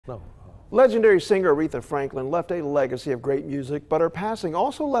No. Legendary singer Aretha Franklin left a legacy of great music, but her passing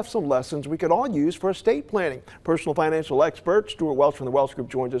also left some lessons we could all use for estate planning. Personal financial expert Stuart Welch from the Welch Group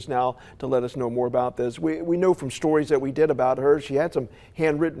joins us now to let us know more about this. We know from stories that we did about her, she had some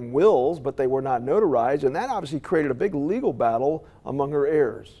handwritten wills, but they were not notarized, and that obviously created a big legal battle among her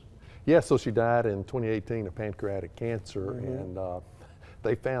heirs. Yeah, so she died in 2018 of pancreatic cancer, and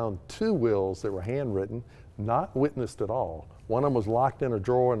they found two wills that were handwritten, not witnessed at all. One of them was locked in a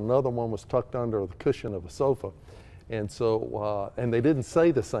drawer, and another one was tucked under the cushion of a sofa. And so, and they didn't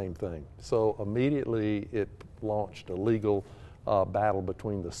say the same thing. So immediately it launched a legal battle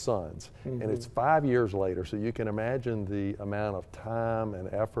between the sons. And it's 5 years later, so you can imagine the amount of time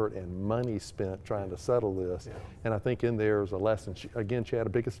and effort and money spent trying to settle this. And I think in there is a lesson. She had a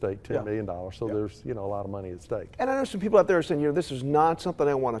big estate, $10 million, so there's a lot of money at stake. And I know some people out there are saying, this is not something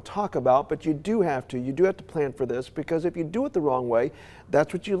I want to talk about, but you do have to plan for this, because if you do it the wrong way,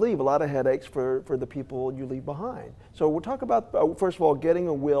 that's what you leave, a lot of headaches for the people you leave behind. So we'll talk about, first of all, getting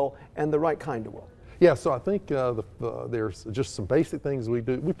a will and the right kind of will. Yeah, so I think there's just some basic things we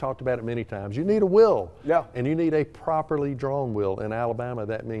do. We've talked about it many times. You need a will, and you need a properly drawn will. In Alabama,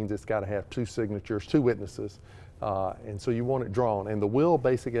 that means it's got to have two signatures, two witnesses, and so you want it drawn. And the will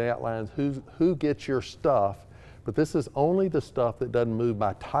basically outlines who gets your stuff, but this is only the stuff that doesn't move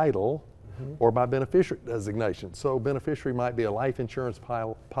by title or by beneficiary designation. So beneficiary might be a life insurance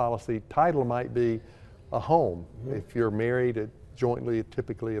policy. Title might be a home. If you're married, jointly,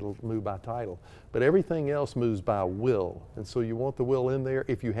 typically it'll move by title, but everything else moves by will. And so you want the will in there.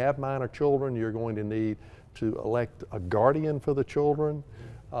 If you have minor children, you're going to need to elect a guardian for the children,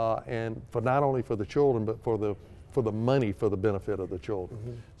 and for not only for the children, but for the money for the benefit of the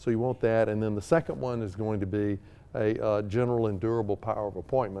children. So you want that. And then the second one is going to be a general and durable power of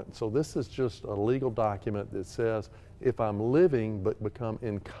appointment. So this is just a legal document that says if I'm living but become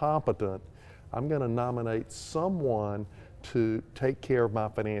incompetent, I'm going to nominate someone to take care of my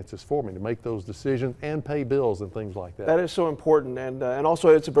finances for me, to make those decisions and pay bills and things like that. That is so important, and also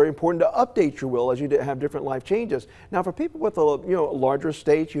it's very important to update your will as you have different life changes. Now, for people with a larger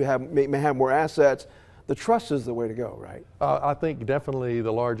estates, you may have more assets. The trust is the way to go, right? I think definitely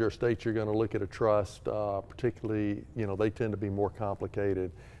the larger estates, you're going to look at a trust. Particularly, they tend to be more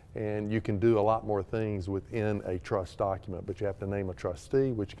complicated, and you can do a lot more things within a trust document. But you have to name a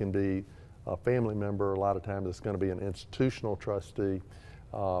trustee, which can be a family member. A lot of times it's going to be an institutional trustee.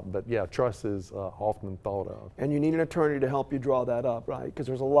 But yeah, trust is often thought of. And you need an attorney to help you draw that up, right? Because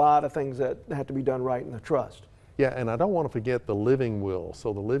there's a lot of things that have to be done right in the trust. Yeah, and I don't want to forget the living will.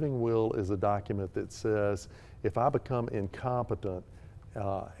 So the living will is a document that says if I become incompetent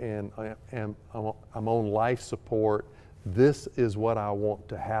and I'm on life support, this is what I want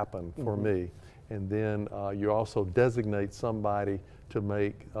to happen for me. And then you also designate somebody to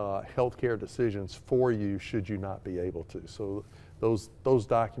make health care decisions for you should you not be able to. So those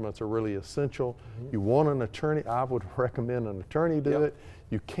documents are really essential. You want an attorney, I would recommend an attorney do it.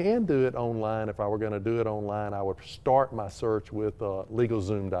 You can do it online. If I were going to do it online, I would start my search with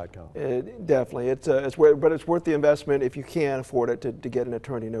LegalZoom.com. Definitely, but it's worth the investment if you can afford it to get an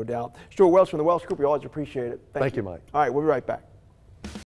attorney, no doubt. Stuart Welch from the Welch Group, we always appreciate it. Thank you, Mike. All right, we'll be right back.